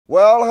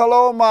Well,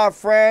 hello, my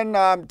friend.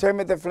 I'm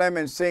Timothy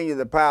Fleming Sr.,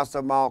 the pastor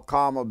of Mount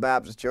Carmel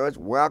Baptist Church.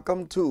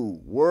 Welcome to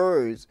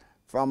Words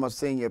from a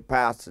Senior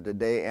Pastor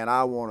today, and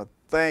I want to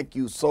thank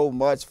you so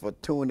much for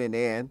tuning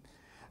in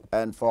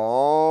and for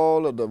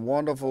all of the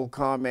wonderful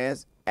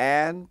comments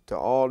and to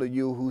all of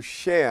you who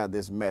share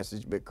this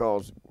message,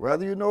 because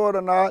whether you know it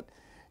or not,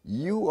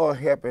 you are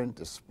helping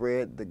to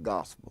spread the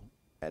gospel.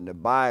 And the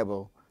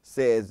Bible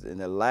says in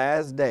the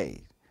last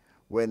days,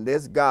 when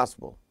this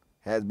gospel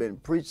has been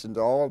preached into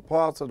all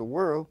parts of the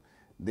world,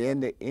 then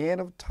the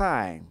end of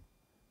time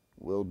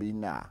will be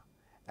now.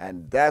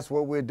 And that's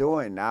what we're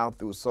doing now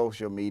through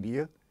social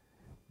media,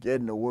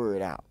 getting the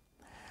word out.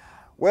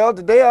 Well,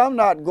 today I'm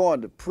not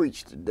going to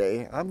preach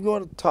today. I'm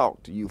going to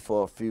talk to you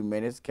for a few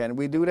minutes. Can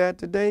we do that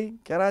today?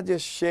 Can I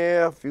just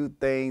share a few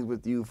things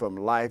with you from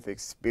life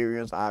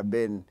experience? I've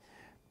been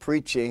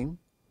preaching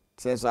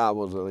since I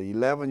was an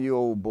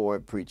 11-year-old boy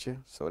preacher.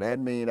 So that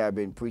means I've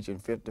been preaching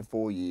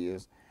 54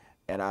 years.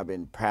 And I've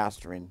been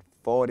pastoring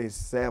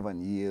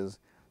 47 years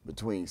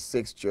between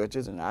 6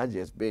 churches, and I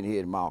just been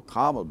here at Mount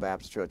Carmel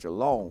Baptist Church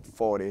alone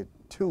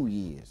 42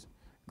 years,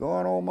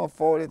 going on my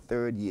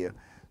 43rd year.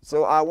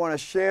 So I want to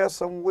share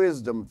some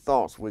wisdom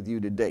thoughts with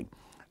you today.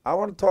 I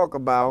want to talk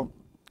about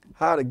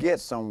how to get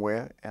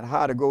somewhere and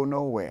how to go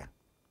nowhere.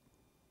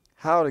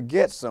 How to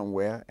get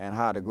somewhere and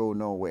how to go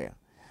nowhere.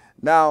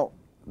 Now,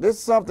 this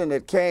is something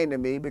that came to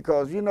me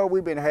because, you know,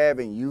 we've been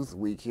having Youth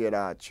Week here at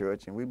our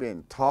church, and we've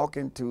been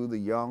talking to the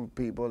young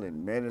people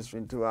and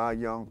ministering to our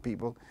young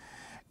people.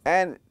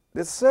 And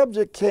the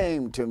subject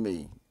came to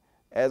me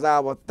as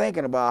I was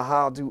thinking about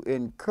how to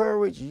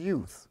encourage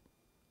youth,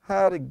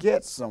 how to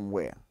get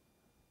somewhere,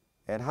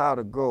 and how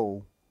to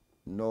go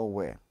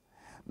nowhere.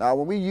 Now,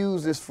 when we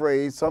use this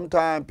phrase,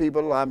 sometimes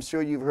people, I'm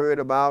sure you've heard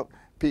about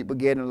people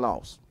getting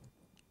lost.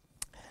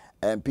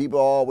 And people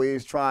are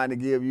always trying to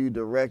give you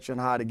direction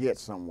how to get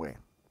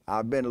somewhere.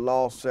 I've been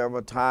lost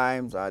several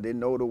times. I didn't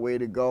know the way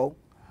to go,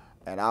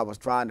 and I was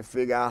trying to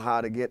figure out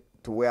how to get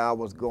to where I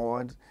was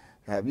going.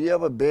 Have you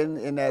ever been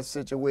in that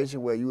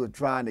situation where you were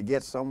trying to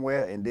get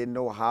somewhere and didn't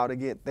know how to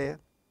get there?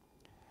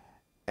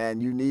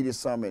 And you needed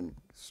some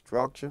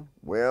instruction?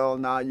 Well,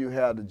 now you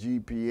have the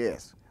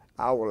GPS.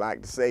 I would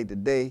like to say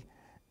today,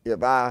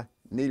 if I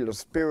needed a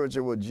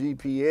spiritual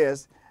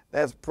GPS,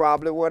 that's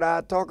probably what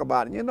I talk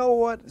about. And you know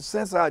what?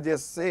 Since I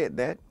just said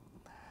that,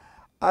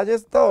 I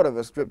just thought of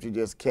a scripture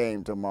just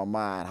came to my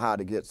mind, how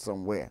to get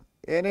somewhere.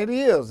 And it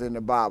is in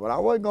the Bible. I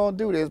wasn't going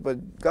to do this,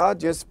 but God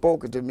just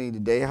spoke it to me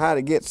today, how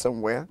to get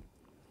somewhere.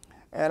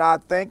 And I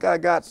think I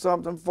got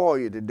something for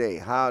you today,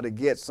 how to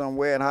get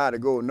somewhere and how to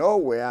go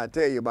nowhere. I'll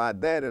tell you about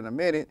that in a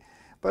minute.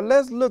 But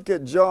let's look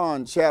at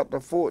John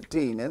chapter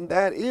 14, and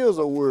that is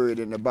a word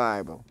in the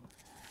Bible.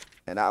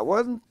 And I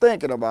wasn't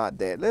thinking about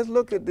that. Let's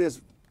look at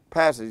this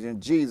passage,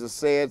 and Jesus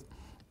said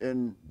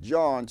in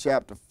John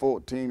chapter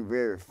 14,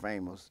 very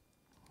famous,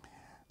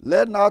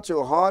 "Let not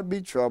your heart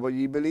be troubled.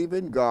 Ye believe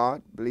in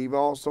God, believe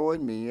also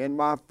in me. In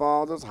my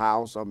Father's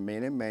house are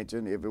many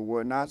mansions. If it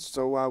were not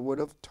so, I would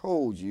have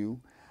told you.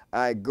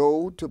 I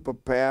go to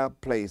prepare a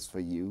place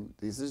for you."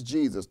 This is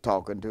Jesus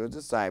talking to his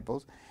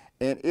disciples.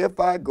 "And if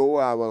I go,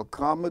 I will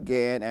come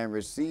again and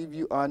receive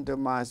you unto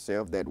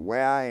myself, that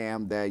where I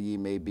am, there ye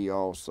may be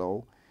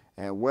also.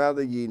 And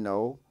whether ye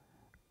know,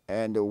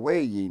 and the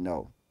way ye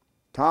know."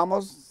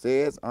 Thomas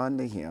says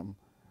unto him,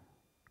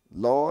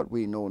 "Lord,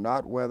 we know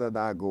not whither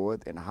thou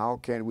goest, and how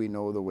can we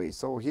know the way?"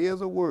 So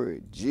here's a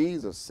word.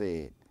 Jesus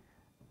said,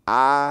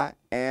 "I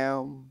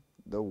am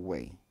the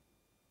way,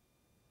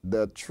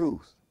 the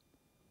truth,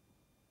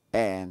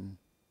 and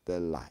the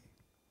life."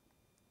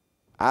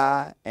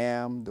 I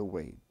am the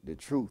way, the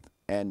truth,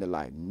 and the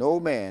life. No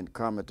man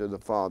cometh to the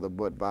Father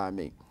but by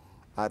me.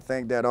 I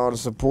think that ought to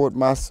support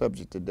my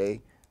subject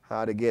today,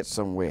 how to get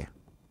somewhere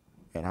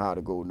and how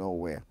to go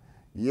nowhere.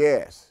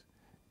 Yes,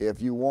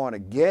 if you want to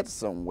get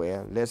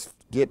somewhere, let's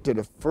get to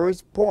the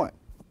first point.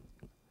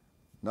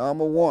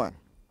 Number one,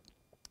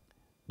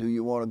 do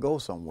you want to go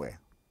somewhere?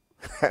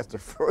 That's the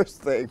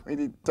first thing we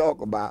need to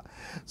talk about.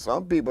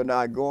 Some people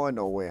not going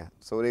nowhere,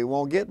 so they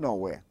won't get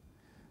nowhere.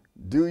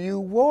 Do you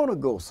want to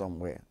go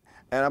somewhere?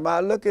 And am I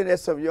looking at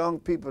some young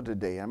people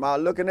today? Am I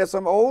looking at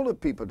some older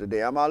people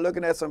today? Am I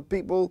looking at some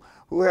people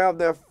who have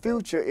their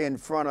future in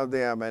front of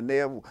them and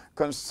they're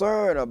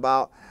concerned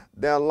about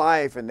their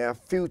life and their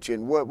future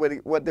and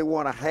what they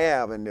want to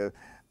have,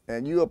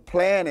 and you are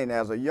planning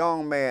as a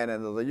young man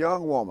and as a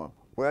young woman?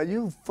 Well,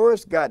 you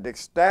first got to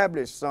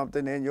establish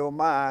something in your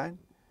mind.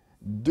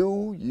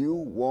 Do you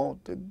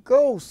want to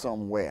go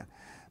somewhere?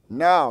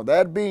 Now,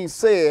 that being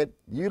said,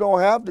 you don't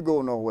have to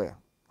go nowhere.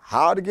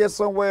 How to get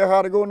somewhere,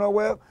 how to go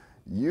nowhere?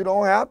 You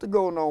don't have to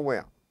go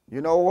nowhere.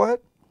 You know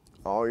what?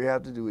 All you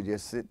have to do is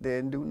just sit there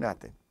and do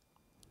nothing.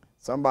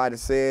 Somebody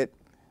said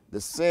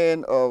the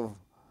sin of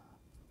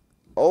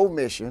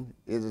omission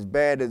is as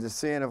bad as the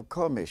sin of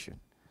commission.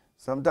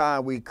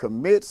 Sometimes we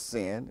commit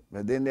sin,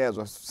 but then there's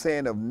a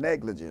sin of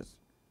negligence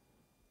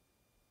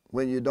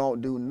when you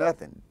don't do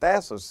nothing.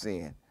 That's a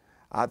sin.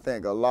 I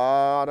think a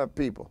lot of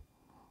people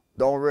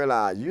don't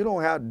realize you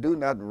don't have to do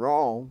nothing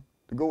wrong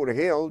to go to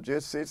hell,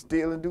 just sit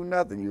still and do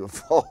nothing. You'll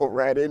fall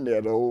right in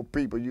there, the old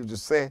people used to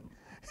say.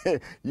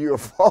 You'll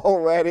fall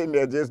right in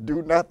there, just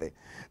do nothing.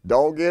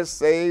 Don't get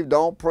saved,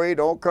 don't pray,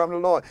 don't come to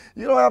the Lord.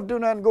 You don't have to do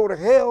nothing to go to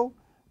hell,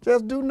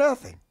 just do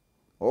nothing.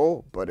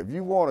 Oh, but if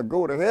you want to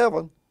go to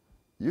heaven,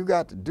 you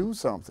got to do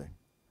something.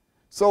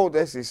 So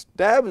let's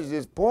establish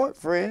this point,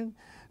 friend.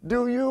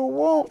 Do you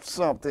want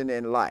something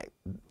in life?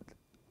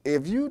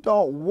 If you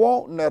don't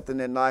want nothing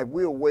in life,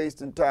 we're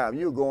wasting time.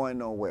 You're going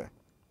nowhere.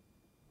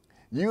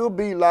 You'll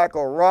be like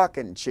a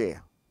rocking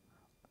chair.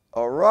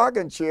 A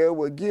rocking chair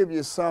will give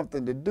you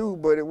something to do,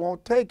 but it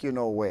won't take you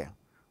nowhere.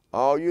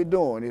 All you're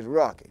doing is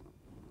rocking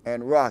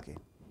and rocking.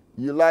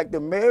 You like the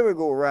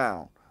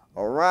merry-go-round,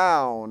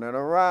 around and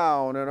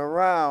around and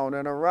around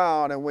and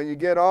around, and when you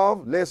get off,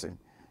 listen,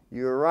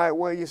 you're right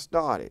where you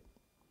started.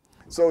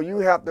 So you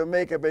have to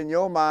make up in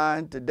your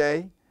mind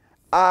today,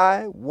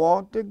 I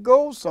want to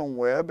go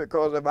somewhere,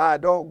 because if I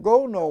don't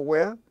go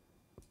nowhere,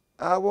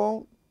 I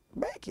won't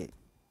make it.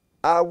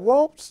 I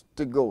want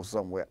to go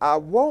somewhere. I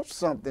want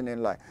something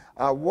in life.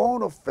 I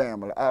want a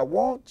family. I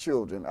want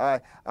children. I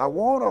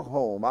want a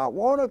home. I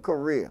want a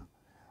career.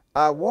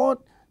 I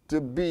want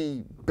to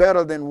be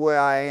better than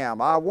where I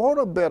am. I want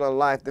a better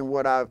life than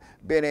what I've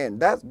been in.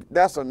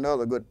 That's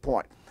another good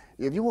point.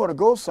 If you want to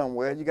go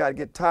somewhere, you got to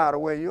get tired of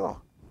where you are.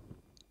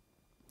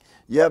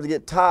 You have to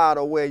get tired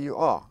of where you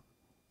are.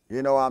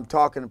 You know, I'm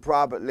talking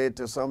privately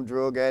to some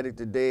drug addict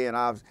today, and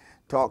I've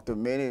talked to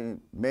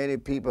many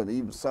people,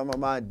 even some of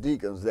my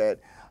deacons, that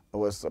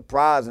was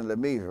surprising to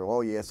me.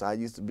 Oh yes, I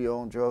used to be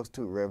on drugs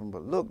too, Reverend,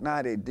 but look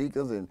now, they're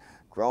deacons and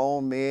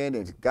grown men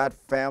and got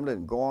family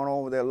and going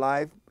on with their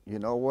life. You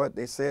know what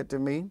they said to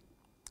me?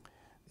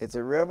 It's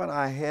a Reverend,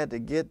 I had to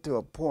get to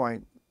a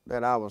point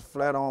that I was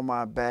flat on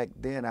my back,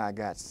 then I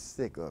got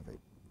sick of it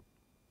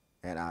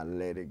and I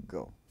let it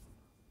go.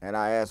 And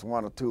I asked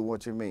one or two,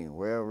 what you mean?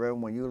 Well,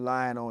 Reverend, when you're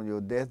lying on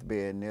your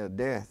deathbed near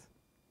death,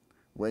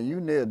 when you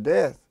near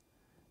death,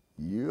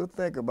 you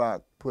think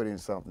about putting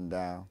something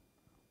down.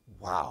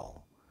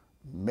 Wow.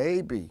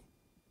 Maybe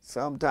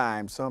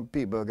sometimes some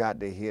people got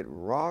to hit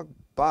rock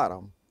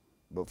bottom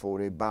before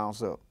they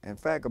bounce up. In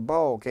fact, a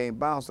ball can't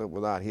bounce up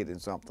without hitting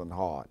something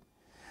hard.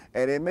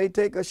 And it may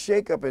take a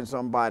shakeup in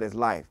somebody's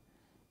life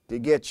to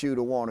get you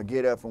to want to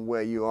get up from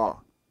where you are.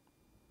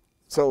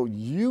 So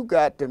you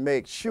got to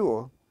make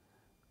sure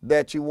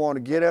that you want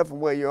to get up from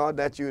where you are,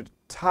 that you're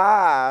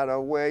tired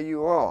of where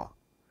you are.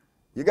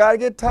 You got to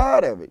get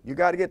tired of it. You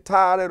got to get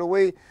tired of the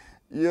way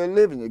you're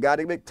living. You got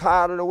to get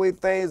tired of the way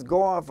things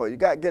going for you. You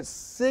got to get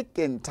sick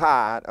and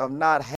tired of not